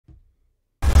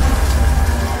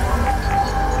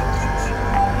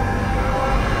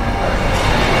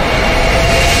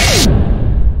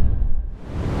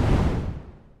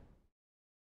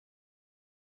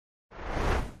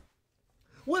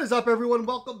What is up, everyone?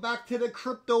 Welcome back to the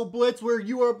Crypto Blitz, where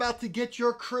you are about to get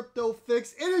your crypto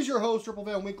fix. It is your host, Triple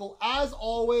Van Winkle. As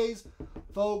always,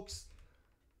 folks,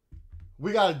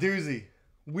 we got a doozy.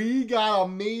 We got a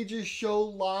major show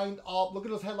lined up. Look at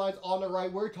those headlines on the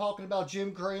right. We're talking about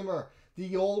Jim Cramer,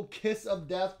 the old kiss of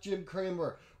death Jim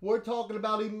Cramer. We're talking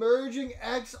about emerging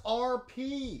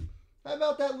XRP. How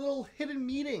about that little hidden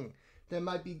meeting that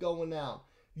might be going down?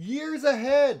 Years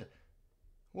ahead.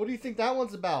 What do you think that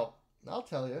one's about? I'll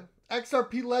tell you.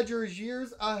 XRP Ledger is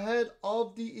years ahead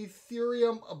of the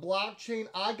Ethereum blockchain.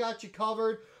 I got you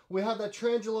covered. We have that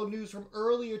Trangelo news from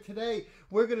earlier today.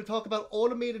 We're going to talk about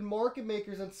automated market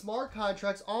makers and smart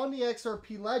contracts on the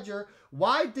XRP Ledger.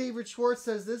 Why David Schwartz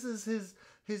says this is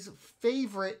his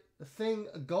favorite thing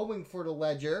going for the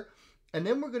Ledger. And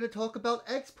then we're going to talk about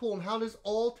XPool and how this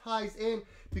all ties in.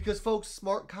 Because, folks,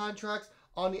 smart contracts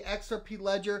on the XRP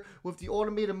Ledger with the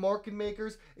automated market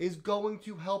makers is going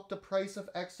to help the price of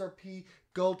XRP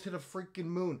go to the freaking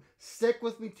moon. Stick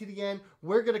with me to the end.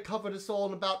 We're going to cover this all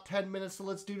in about 10 minutes. So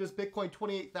let's do this. Bitcoin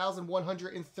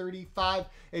 28,135.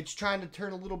 It's trying to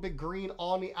turn a little bit green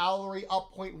on the hourly,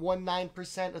 up 0.19%.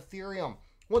 Ethereum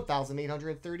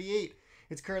 1,838.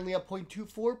 It's currently up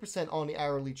 0.24% on the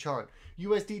hourly chart.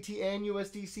 USDT and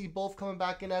USDC both coming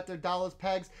back in at their dollars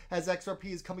pegs as XRP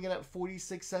is coming in at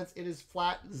 46 cents. It is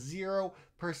flat 0%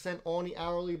 on the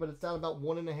hourly, but it's down about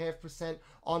 1.5%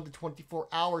 on the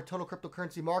 24-hour. Total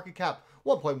cryptocurrency market cap,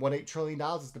 $1.18 trillion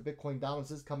as the Bitcoin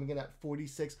balance is coming in at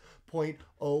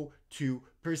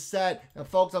 46.02%. And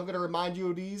folks, I'm going to remind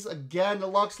you of these. Again, the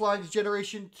Lux Lines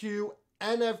Generation 2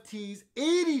 NFTs,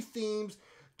 80 themes.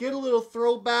 Get a little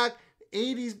throwback.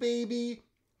 80s, baby.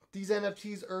 These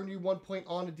NFTs earn you 1 point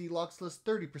on the deluxe list,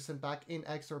 30% back in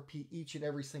XRP each and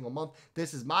every single month.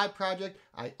 This is my project.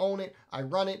 I own it. I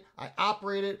run it. I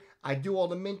operate it. I do all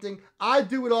the minting. I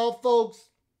do it all, folks.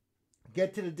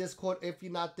 Get to the Discord if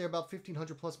you're not there. About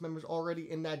 1,500 plus members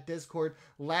already in that Discord.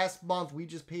 Last month, we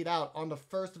just paid out. On the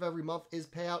first of every month is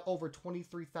payout over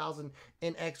 23,000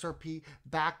 in XRP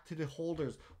back to the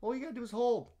holders. All you got to do is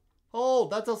hold.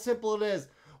 Hold. That's how simple it is.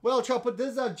 Well, try to put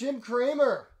this out. Jim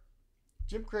Cramer.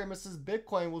 Jim Cramer says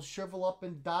Bitcoin will shrivel up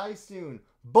and die soon.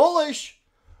 Bullish.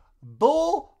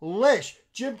 Bullish.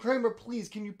 Jim Cramer, please,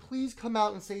 can you please come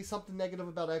out and say something negative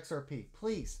about XRP?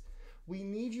 Please. We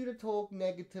need you to talk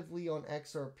negatively on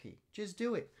XRP. Just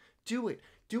do it. Do it.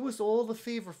 Do us all the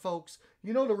favor, folks.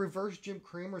 You know the reverse Jim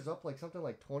Cramer's up like something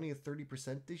like 20 or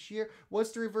 30% this year. What's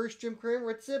the reverse Jim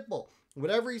Cramer? It's simple.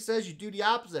 Whatever he says, you do the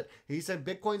opposite. He said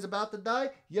Bitcoin's about to die,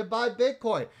 you buy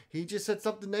Bitcoin. He just said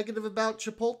something negative about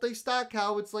Chipotle stock,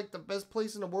 how it's like the best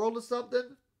place in the world or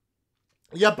something.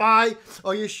 You buy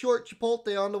or you short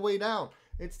Chipotle on the way down.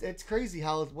 It's crazy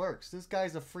how it works. This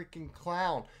guy's a freaking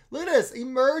clown. Look at this.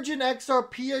 Emerging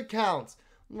XRP accounts.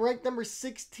 Ranked number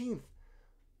 16th.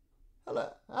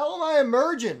 How am I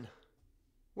emerging?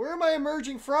 Where am I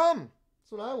emerging from?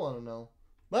 That's what I want to know.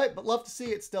 Right, but love to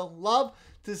see it still. Love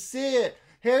to see it.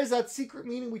 Here's that secret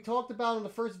meeting we talked about in the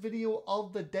first video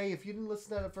of the day. If you didn't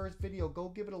listen to the first video, go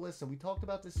give it a listen. We talked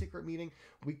about the secret meeting.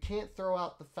 We can't throw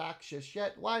out the facts just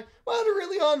yet. Why? Well, there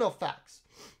really are no facts.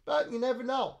 But you never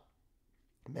know.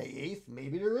 May 8th,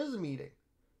 maybe there is a meeting.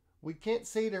 We can't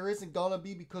say there isn't going to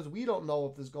be because we don't know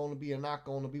if there's going to be or not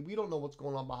going to be. We don't know what's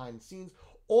going on behind the scenes.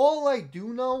 All I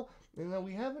do know is that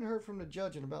we haven't heard from the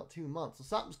judge in about 2 months. So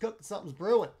something's cooking, something's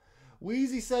brewing.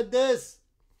 Weezy said this.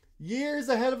 Years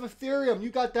ahead of Ethereum. You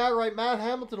got that right. Matt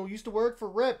Hamilton, who used to work for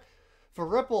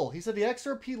Ripple. He said the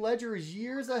XRP Ledger is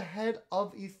years ahead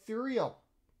of Ethereum.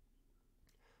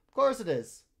 Of course it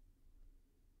is.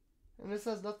 And this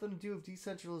has nothing to do with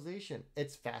decentralization.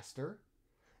 It's faster.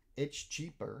 It's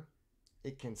cheaper.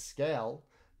 It can scale.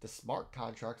 The smart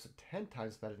contracts are 10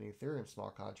 times better than Ethereum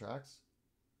smart contracts.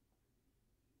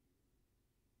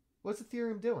 What's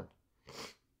Ethereum doing?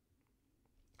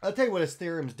 I'll tell you what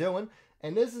Ethereum's doing.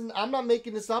 And this is, I'm not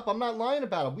making this up. I'm not lying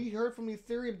about it. We heard from the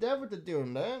Ethereum dev what they're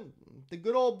doing, man. The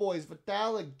good old boys,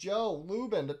 Vitalik, Joe,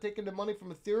 Lubin, they're taking the money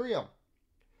from Ethereum.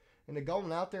 And they're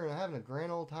going out there and having a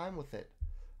grand old time with it.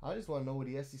 I just want to know what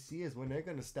the SEC is when they're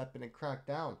going to step in and crack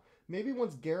down. Maybe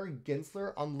once Gary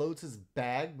Gensler unloads his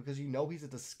bag, because you know he's a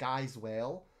disguised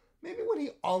whale. Maybe when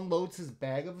he unloads his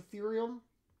bag of Ethereum,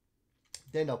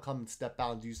 then they'll come and step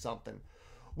out and do something.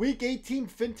 Week 18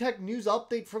 FinTech news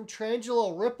update from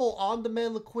Trangelo. Ripple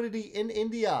on-demand liquidity in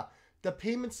India. The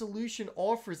payment solution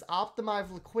offers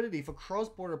optimized liquidity for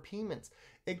cross-border payments,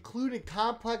 including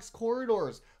complex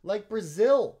corridors like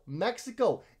Brazil,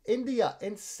 Mexico, India,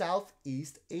 and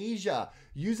Southeast Asia,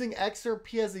 using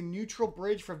XRP as a neutral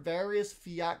bridge for various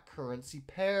fiat currency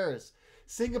pairs.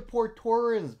 Singapore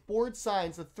Tourism board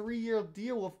signs a 3-year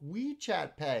deal with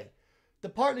WeChat Pay. The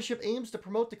partnership aims to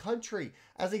promote the country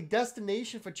as a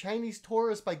destination for Chinese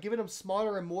tourists by giving them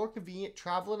smarter and more convenient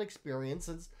travel and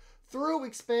experiences through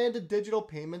expanded digital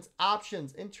payments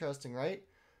options. Interesting, right?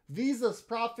 Visa's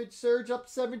profit surge up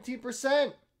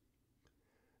 17%.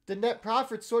 The net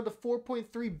profit soared to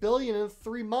 $4.3 billion in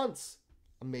 3 months.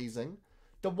 Amazing.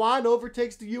 The yuan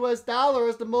overtakes the US dollar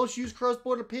as the most used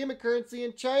cross-border payment currency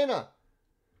in China.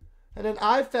 And then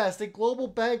iFast, a global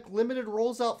bank limited,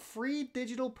 rolls out free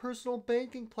digital personal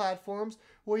banking platforms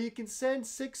where you can send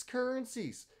 6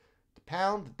 currencies: the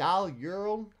pound, the dollar,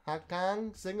 euro, Hong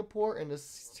Kong, Singapore, and the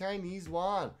Chinese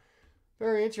yuan.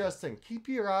 Very interesting. Keep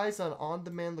your eyes on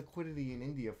on-demand liquidity in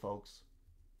India, folks.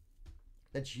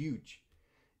 That's huge.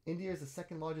 India is the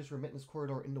 2nd largest remittance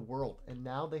corridor in the world, and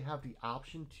now they have the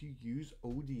option to use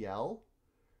ODL.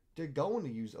 They're going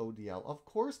to use ODL. Of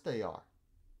course they are.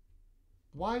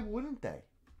 Why wouldn't they?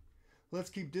 Let's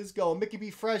keep this going. Mickey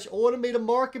B. Fresh, automated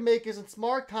market makers and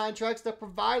smart contracts that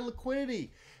provide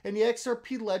liquidity in the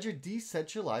XRP Ledger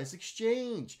decentralized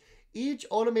exchange. Each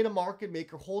automated market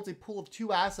maker holds a pool of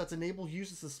 2 assets and enables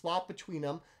users to swap between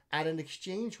them at an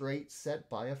exchange rate set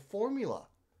by a formula.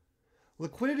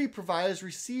 Liquidity providers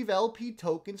receive LP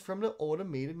tokens from the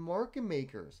automated market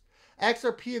makers.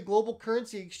 XRP, a global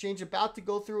currency exchange, about to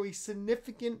go through a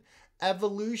significant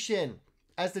evolution.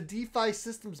 As the DeFi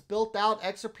systems built out,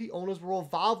 XRP owners will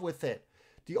evolve with it.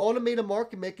 The automated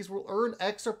market makers will earn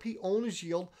XRP owners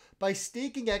yield by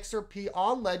staking XRP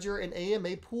on Ledger and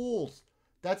AMA pools.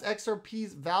 That's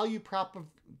XRP's value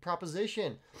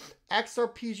proposition.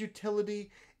 XRP's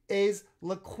utility is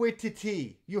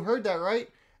liquidity. You heard that right?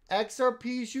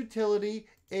 XRP's utility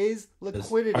is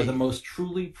liquidity. Are the most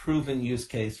truly proven use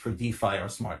case for DeFi or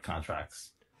smart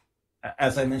contracts.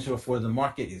 As I mentioned before, the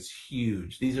market is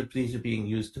huge. These are being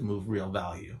used to move real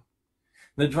value.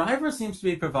 The driver seems to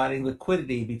be providing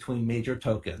liquidity between major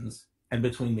tokens and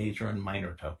between major and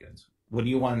minor tokens. What do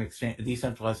you want a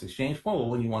decentralized exchange for? Well,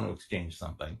 when you want to exchange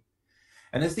something.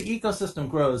 And as the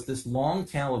ecosystem grows, this long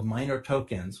tail of minor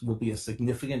tokens will be a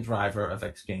significant driver of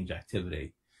exchange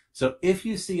activity. So if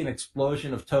you see an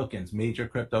explosion of tokens, major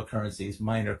cryptocurrencies,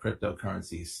 minor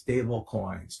cryptocurrencies, stable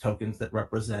coins, tokens that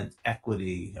represent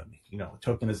equity,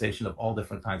 tokenization of all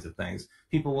different kinds of things,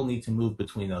 people will need to move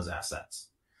between those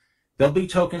assets. There'll be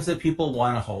tokens that people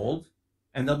want to hold,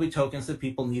 and there'll be tokens that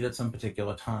people need at some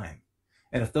particular time.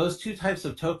 And if those 2 types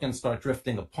of tokens start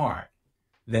drifting apart,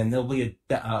 then there'll be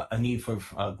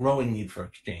a growing need for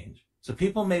exchange. So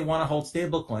people may want to hold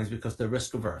stable coins because they're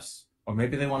risk averse. Or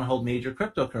maybe they want to hold major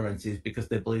cryptocurrencies because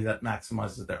they believe that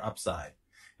maximizes their upside.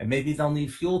 And maybe they'll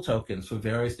need fuel tokens for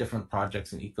various different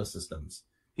projects and ecosystems.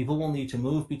 People will need to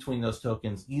move between those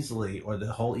tokens easily, or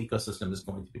the whole ecosystem is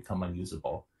going to become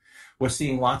unusable. We're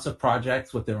seeing lots of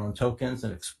projects with their own tokens,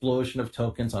 an explosion of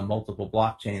tokens on multiple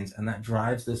blockchains, and that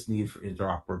drives this need for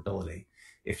interoperability.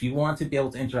 If you want to be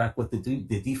able to interact with the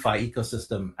DeFi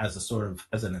ecosystem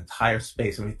as an entire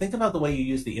space, I mean, think about the way you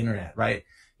use the internet, right?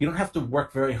 You don't have to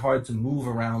work very hard to move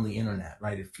around the internet,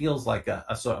 right? It feels like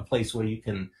a sort of place where you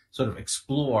can sort of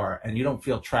explore and you don't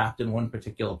feel trapped in one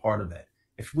particular part of it.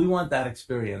 If we want that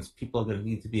experience, people are going to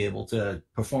need to be able to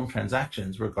perform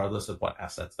transactions regardless of what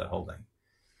assets they're holding.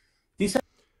 He's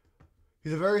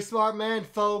a very smart man,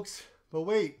 folks. But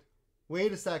wait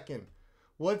a second.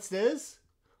 What's this?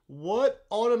 What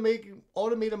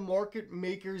automated market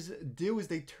makers do is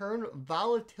they turn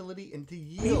volatility into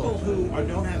yield. People who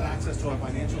don't have access to our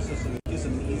financial system, it gives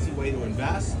them an easy way to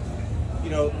invest.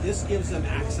 This gives them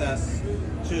access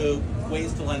to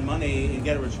ways to lend money and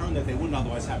get a return that they wouldn't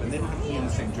otherwise have, and they don't have to be in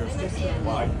the same jurisdiction.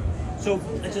 Why? So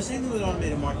it's the same thing with an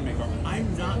automated market maker.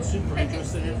 I'm not super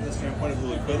interested in it from the standpoint of the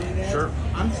liquidity there. Sure.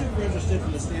 I'm super interested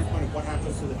from the standpoint of what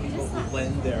happens to the people who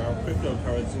lend their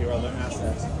cryptocurrency or other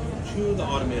assets to the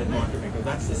automated market maker.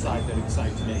 That's the side that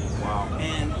excites me. Wow.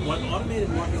 And what automated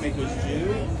market makers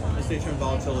do is they turn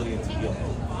volatility into yield.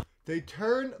 They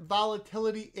turn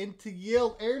volatility into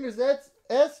yield. Aaron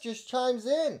S just chimes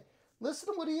in.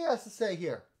 Listen to what he has to say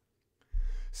here.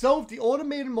 So if the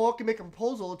automated market maker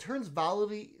proposal, it turns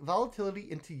volatility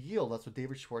into yield. That's what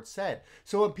David Schwartz said.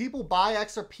 So when people buy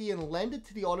XRP and lend it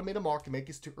to the automated market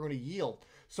makers to earn a yield.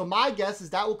 So my guess is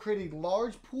that will create a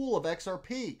large pool of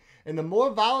XRP. And the more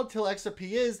volatile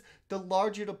XRP is, the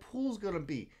larger the pool is going to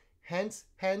be. Hence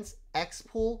X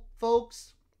pool,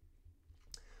 folks.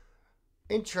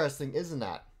 Interesting, isn't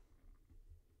that?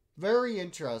 Very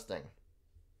interesting.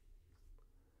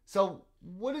 So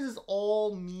what does this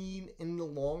all mean in the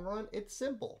long run? It's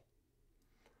simple.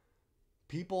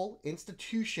 People,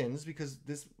 institutions, because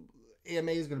this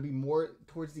AMA is going to be more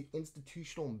towards the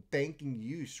institutional and banking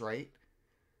use, right?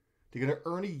 They're going to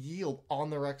earn a yield on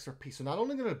their XRP. So not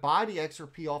only going to buy the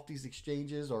XRP off these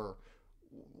exchanges or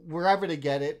wherever they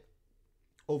get it,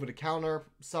 over the counter,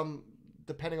 some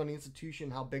depending on the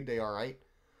institution, how big they are, right?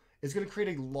 It's going to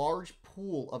create a large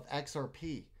pool of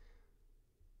XRP.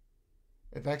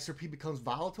 If XRP becomes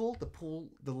volatile,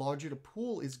 the larger the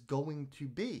pool is going to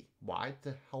be. Why?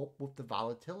 To help with the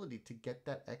volatility, to get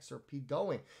that XRP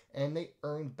going. And they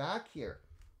earn back here.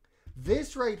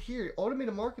 This right here,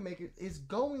 automated market maker, is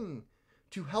going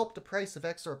to help the price of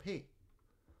XRP.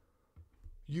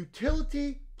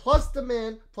 Utility plus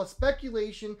demand plus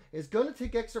speculation is going to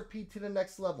take XRP to the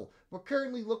next level. We're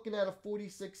currently looking at a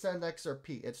 46-cent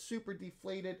XRP. It's super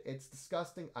deflated. It's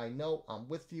disgusting. I know. I'm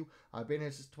with you. I've been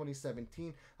here since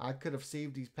 2017. I could have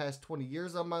saved these past 20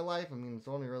 years of my life. I mean, it's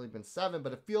only really been 7,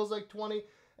 but it feels like 20.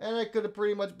 And I could have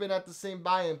pretty much been at the same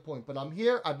buy-in point. But I'm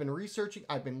here. I've been researching.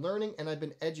 I've been learning. And I've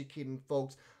been educating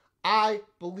folks. I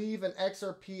believe in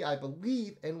XRP. I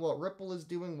believe in what Ripple is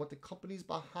doing, what the companies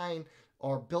behind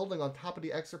are building on top of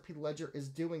the XRP ledger is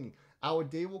doing. Our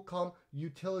day will come.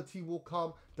 Utility will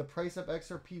come. The price of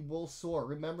XRP will soar.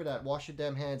 Remember that. Wash your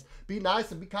damn hands. Be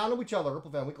nice and be kind to each other. Ripple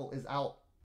Van Winkle is out.